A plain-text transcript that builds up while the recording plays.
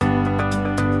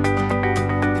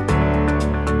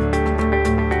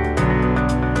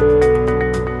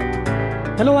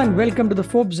Hello and welcome to the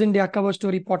Forbes India Cover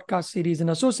Story podcast series in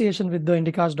association with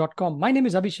theindicast.com. My name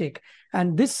is Abhishek,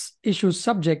 and this issue's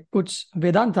subject puts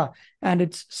Vedanta and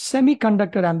its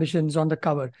semiconductor ambitions on the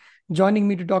cover. Joining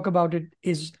me to talk about it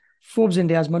is Forbes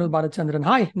India's Manu Balachandran.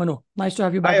 Hi, Manu. Nice to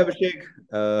have you Hi, back. Abhishek.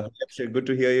 Abhishek, good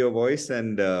to hear your voice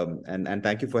and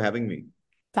thank you for having me.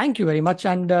 Thank you very much.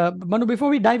 And Manu, before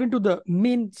we dive into the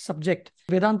main subject,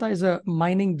 Vedanta is a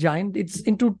mining giant. It's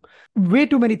into way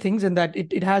too many things in that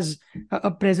it has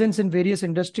a presence in various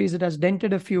industries. It has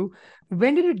dented a few.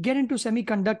 When did it get into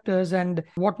semiconductors and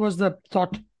what was the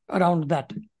thought around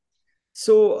that?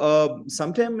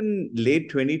 Sometime in late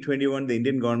 2021, the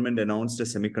Indian government announced a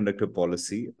semiconductor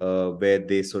policy where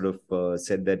they sort of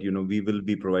said that, we will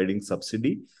be providing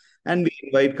subsidy and we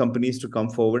invite companies to come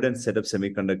forward and set up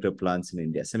semiconductor plants in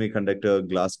India, semiconductor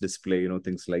glass display,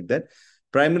 things like that.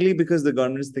 Primarily because the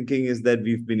government's thinking is that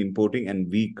we've been importing and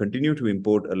we continue to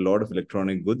import a lot of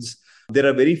electronic goods. There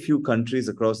are very few countries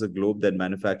across the globe that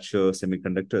manufacture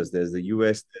semiconductors. There's the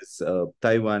US, there's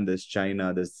Taiwan, there's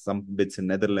China, there's some bits in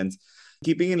Netherlands.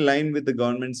 Keeping in line with the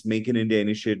government's Make in India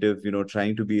initiative,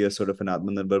 trying to be a sort of an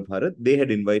Atmanirbhar Bharat, they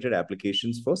had invited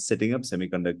applications for setting up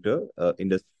semiconductor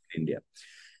industry in India,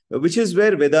 which is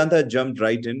where Vedanta jumped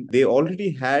right in. They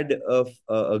already had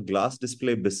a glass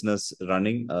display business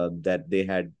running that they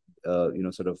had,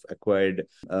 sort of acquired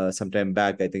sometime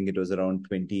back. I think it was around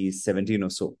 2017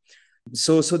 or so.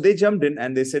 So they jumped in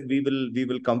and they said we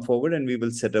will come forward and we will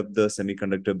set up the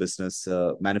semiconductor business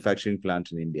manufacturing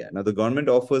plant in India. Now the government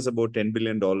offers about $10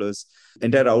 billion.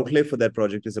 Entire outlay for that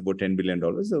project is about $10 billion.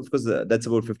 Of course, that's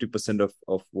about 50%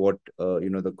 of what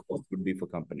the cost would be for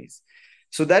companies.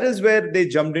 So that is where they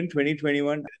jumped in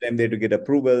 2021. And they had to get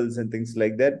approvals and things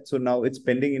like that. So now it's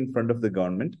pending in front of the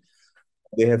government.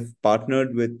 They have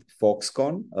partnered with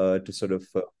Foxconn to sort of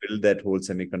build that whole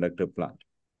semiconductor plant.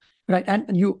 Right.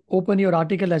 And you open your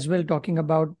article as well talking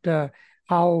about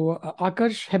how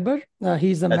Akash Hebbar,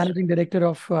 he's the That's managing director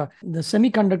of the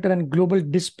semiconductor and global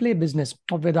display business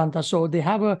of Vedanta. So they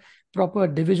have a proper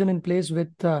division in place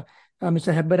with Mr.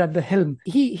 Hebbar at the helm.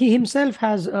 He himself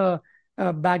has a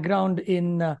background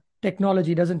in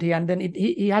technology, doesn't he? And then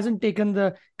he hasn't taken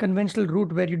the conventional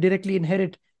route where you directly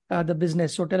inherit the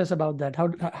business. So tell us about that. How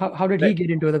did he right.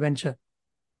 get into the venture?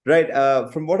 Right.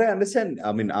 From what I understand,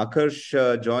 I mean,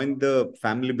 Akash joined the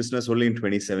family business only in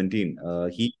 2017.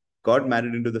 He got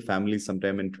married into the family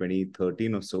sometime in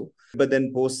 2013 or so. But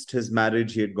then post his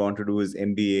marriage, he had gone to do his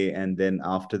MBA. And then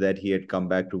after that, he had come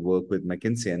back to work with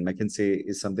McKinsey. And McKinsey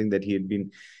is something that he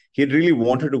had really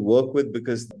wanted to work with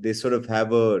because they sort of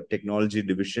have a technology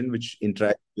division which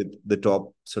interacts with the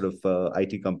top sort of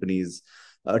IT companies,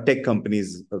 tech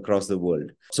companies across the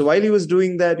world. So while he was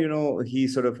doing that, he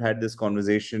sort of had this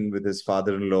conversation with his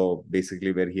father-in-law,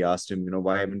 basically, where he asked him,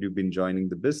 why haven't you been joining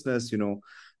the business?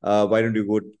 Why don't you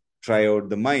go try out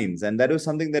the mines? And that was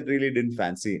something that really didn't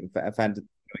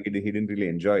he didn't really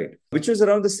enjoy it, which was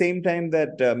around the same time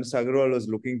that Mr. Agarwal was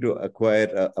looking to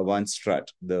acquire Avanstrat,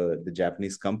 the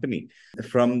Japanese company,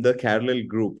 from the Carlyle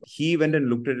Group. He went and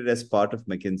looked at it as part of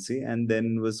McKinsey and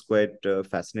then was quite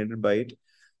fascinated by it,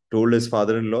 told his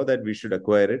father-in-law that we should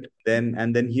acquire it.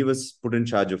 Then he was put in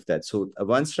charge of that. So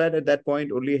OneStrat at that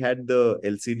point only had the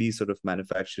LCD sort of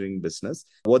manufacturing business.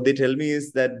 What they tell me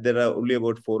is that there are only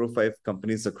about 4 or 5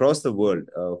 companies across the world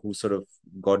who sort of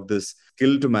got this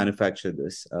skill to manufacture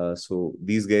this. So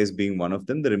these guys being one of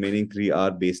them, the remaining 3 are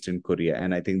based in Korea,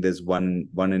 and I think there's one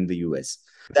in the US.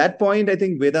 At that point, I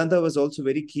think Vedanta was also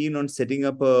very keen on setting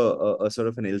up a sort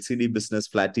of an LCD business,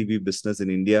 flat TV business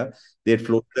in India. They had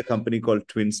floated a company called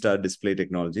Twin Star Display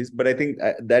Technologies, but I think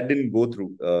that didn't go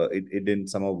through. It didn't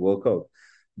somehow work out.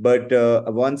 But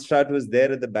OneStrat was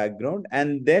there at the background.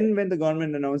 And then when the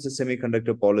government announced the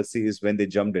semiconductor policy is when they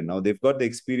jumped in. Now they've got the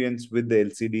experience with the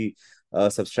LCD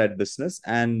substrate business,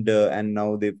 and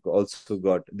now they've also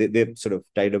got, they've sort of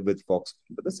tied up with Fox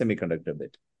for the semiconductor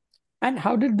bit. And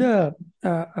how did the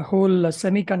whole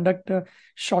semiconductor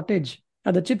shortage,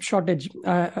 the chip shortage,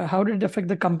 how did it affect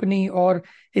the company, or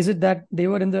is it that they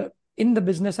were in the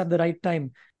business at the right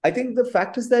time? I think the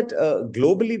fact is that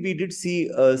globally we did see,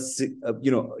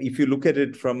 if you look at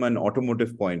it from an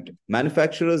automotive point,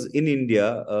 manufacturers in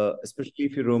India, especially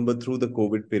if you remember through the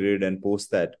COVID period and post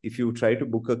that, if you try to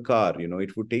book a car,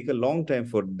 it would take a long time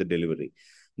for the delivery.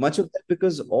 Much of that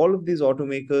because all of these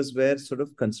automakers were sort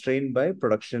of constrained by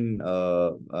production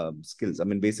skills. I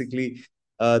mean, basically,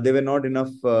 there were not enough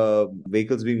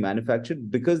vehicles being manufactured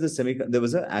because there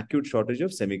was an acute shortage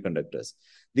of semiconductors.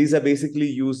 These are basically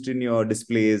used in your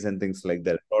displays and things like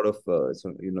that. A lot of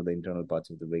the internal parts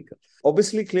of the vehicle.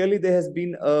 Obviously, clearly there has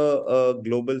been a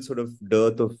global sort of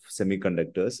dearth of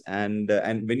semiconductors, and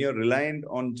when you're reliant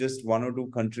on just one or two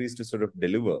countries to sort of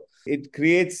deliver, it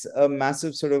creates a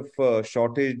massive sort of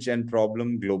shortage and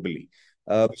problem globally.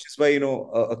 Which is why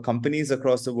companies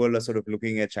across the world are sort of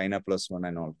looking at China plus one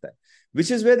and all of that. Which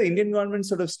is where the Indian government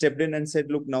sort of stepped in and said,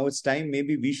 "Look, now it's time.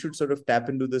 Maybe we should sort of tap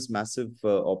into this massive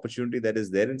opportunity that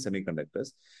is there in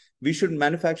semiconductors. We should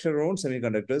manufacture our own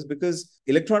semiconductors because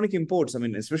electronic imports. I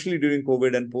mean, especially during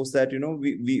COVID and post that,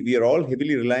 we are all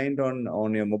heavily reliant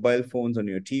on your mobile phones, on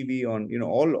your TV, on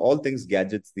all things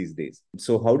gadgets these days.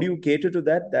 So how do you cater to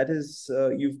that? That is,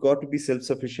 you've got to be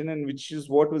self-sufficient, and which is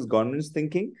what was government's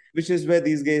thinking, which is where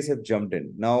these guys have jumped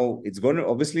in. Now it's going to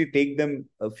obviously take them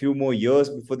a few more years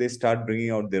before they start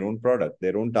bringing out their own product,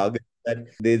 their own target, that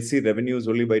they'll see revenues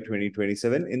only by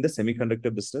 2027 in the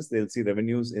semiconductor business. They'll see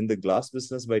revenues in the glass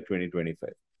business by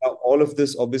 2025. Now, all of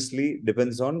this obviously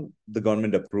depends on the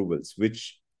government approvals,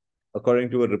 which, according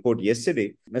to a report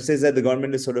yesterday, says that the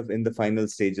government is sort of in the final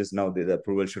stages now. The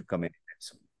approval should come in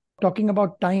soon. Talking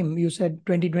about time, you said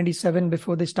 2027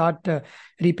 before they start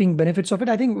reaping benefits of it.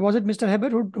 I think, was it Mr.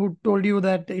 Heber who told you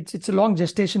that it's a long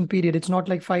gestation period? It's not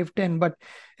like 5-10, but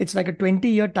it's like a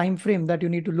 20-year time frame that you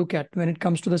need to look at when it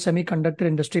comes to the semiconductor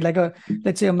industry, like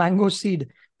let's say a mango seed,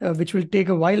 which will take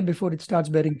a while before it starts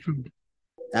bearing fruit.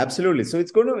 Absolutely. So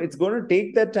it's going to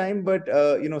take that time, but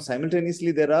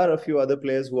simultaneously there are a few other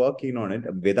players who are keen on it.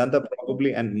 Vedanta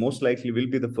probably and most likely will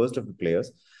be the first of the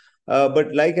players.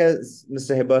 But like as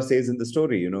Mr. Hebar says in the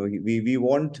story, we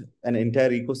want an entire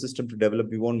ecosystem to develop.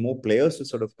 We want more players to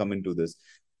sort of come into this.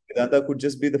 Vedanta could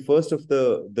just be the first of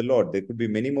the lot. There could be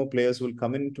many more players who will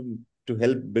come in to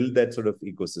help build that sort of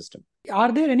ecosystem.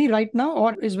 Are there any right now,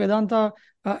 or is Vedanta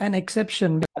an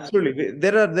exception? Absolutely.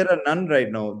 There are none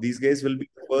right now. These guys will be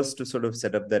the first to sort of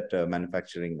set up that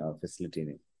manufacturing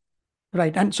facility.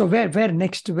 Right. And so where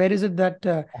next? Where is it that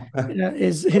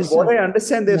is what I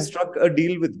understand, they've struck a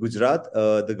deal with Gujarat.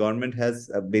 The government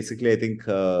has basically, I think,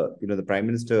 the Prime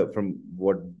Minister, from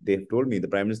what they've told me, the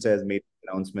Prime Minister has made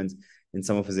announcements in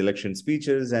some of his election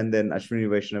speeches, and then Ashwini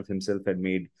Vaishnav himself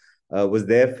was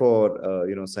there for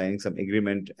signing some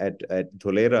agreement at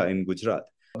Dholera in Gujarat.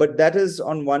 But that is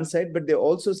on one side, but they're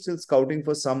also still scouting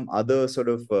for some other sort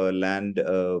of land,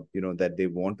 that they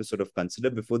want to sort of consider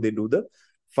before they do the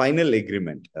final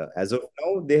agreement. As of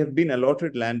now, they have been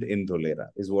allotted land in Dholera,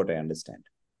 is what I understand.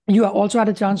 You also had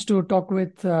a chance to talk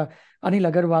with Anil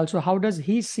Agarwal. So how does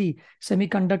he see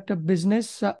semiconductor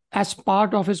business as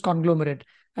part of his conglomerate,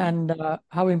 and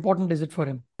how important is it for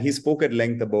him? He spoke at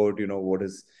length about, what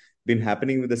has been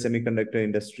happening with the semiconductor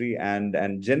industry, and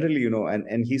generally,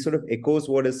 and he sort of echoes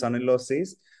what his son-in-law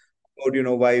says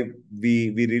about, why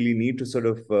we really need to sort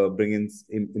of bring in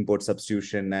import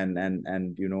substitution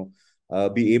and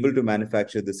be able to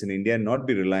manufacture this in India and not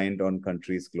be reliant on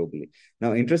countries globally.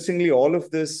 Now, interestingly, all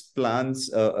of this plans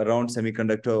around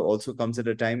semiconductor also comes at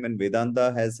a time when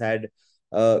Vedanta has had,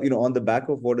 on the back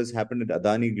of what has happened at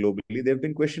Adani globally, there have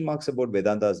been question marks about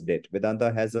Vedanta's debt.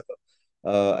 Vedanta has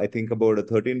I think about a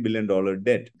 $13 billion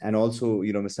debt. And also,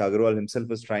 Mr. Agarwal himself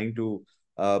was trying to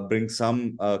bring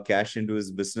some cash into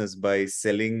his business by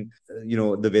selling,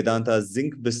 the Vedanta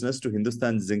zinc business to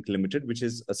Hindustan Zinc Limited, which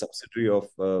is a subsidiary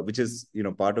of, which is,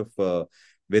 part of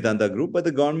Vedanta Group, but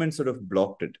the government sort of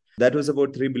blocked it. That was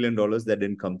about $3 billion that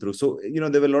didn't come through. So,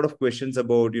 there were a lot of questions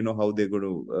about, how they're going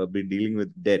to be dealing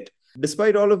with debt.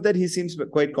 Despite all of that, he seems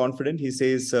quite confident. He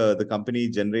says the company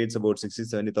generates about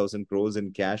 60,000-70,000 crores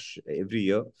in cash every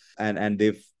year, and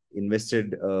they've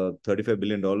invested $35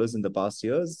 billion in the past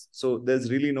years. So there's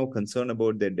really no concern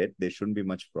about their debt. There shouldn't be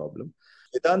much problem.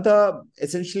 Vedanta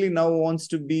essentially now wants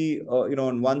to be,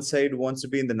 on one side, wants to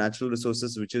be in the natural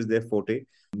resources, which is their forte.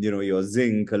 Your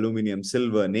zinc, aluminum,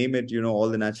 silver, name it, all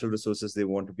the natural resources they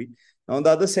want to be. Now, on the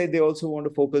other side, they also want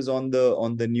to focus on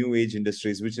the new age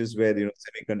industries, which is where,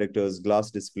 semiconductors, glass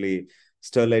display,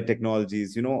 Sterlite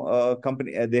Technologies,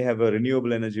 company, they have a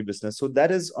renewable energy business. So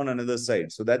that is on another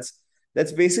side. So that's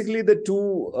basically the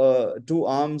two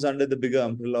arms under the bigger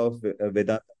umbrella of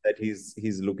Vedanta that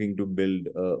he's looking to build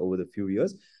over the few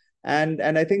years. And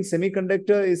I think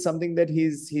semiconductor is something that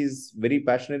he's very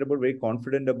passionate about, very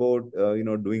confident about,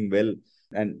 doing well.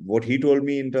 And what he told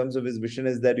me in terms of his vision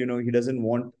is that, he doesn't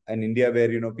want an India where,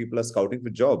 people are scouting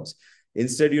for jobs.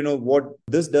 Instead, what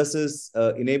this does is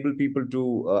enable people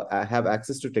to have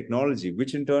access to technology,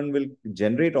 which in turn will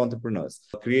generate entrepreneurs,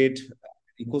 create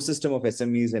ecosystem of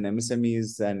SMEs and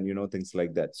MSMEs and, things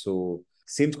like that. So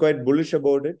seems quite bullish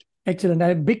about it. Excellent.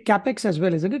 A big capex as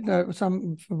well, isn't it?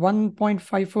 Some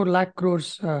 1.54 lakh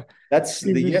crores. Yes,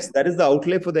 that is the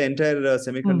outlay for the entire Hmm.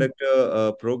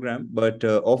 semiconductor program, but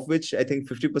of which I think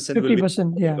 50% will be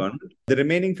 50%, yeah. gone. The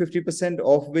remaining 50%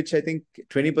 of which I think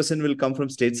 20% will come from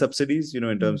state subsidies, in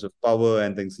Hmm. terms of power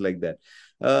and things like that.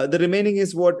 The remaining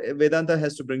is what Vedanta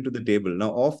has to bring to the table.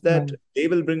 Now, of that, Right. they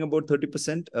will bring about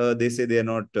 30%. They say they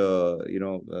are not,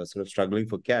 sort of struggling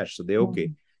for cash, so they're okay.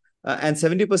 Hmm. And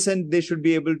 70% they should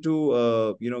be able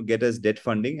to get as debt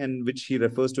funding, and which he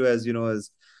refers to as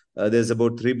as there's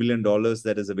about $3 billion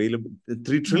that is available, Hmm.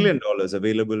 $3 trillion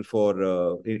available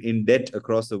for in debt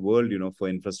across the world, for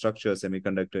infrastructure,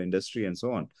 semiconductor industry, and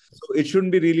so on. So it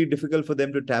shouldn't be really difficult for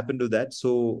them to tap into that.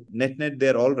 So net,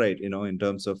 they're all right, in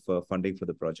terms of funding for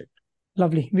the project.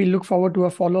 Lovely. We look forward to a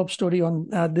follow-up story on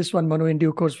this one, Manu, in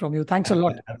due course from you. Thanks a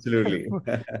lot Absolutely.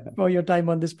 for your time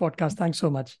on this podcast. Thanks so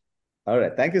much. All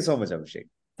right. Thank you so much, Abhishek.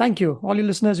 Thank you. All you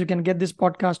listeners, you can get this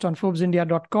podcast on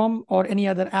ForbesIndia.com or any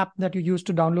other app that you use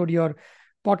to download your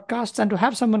podcasts. And to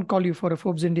have someone call you for a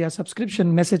Forbes India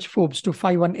subscription, message Forbes to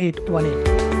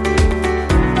 51818.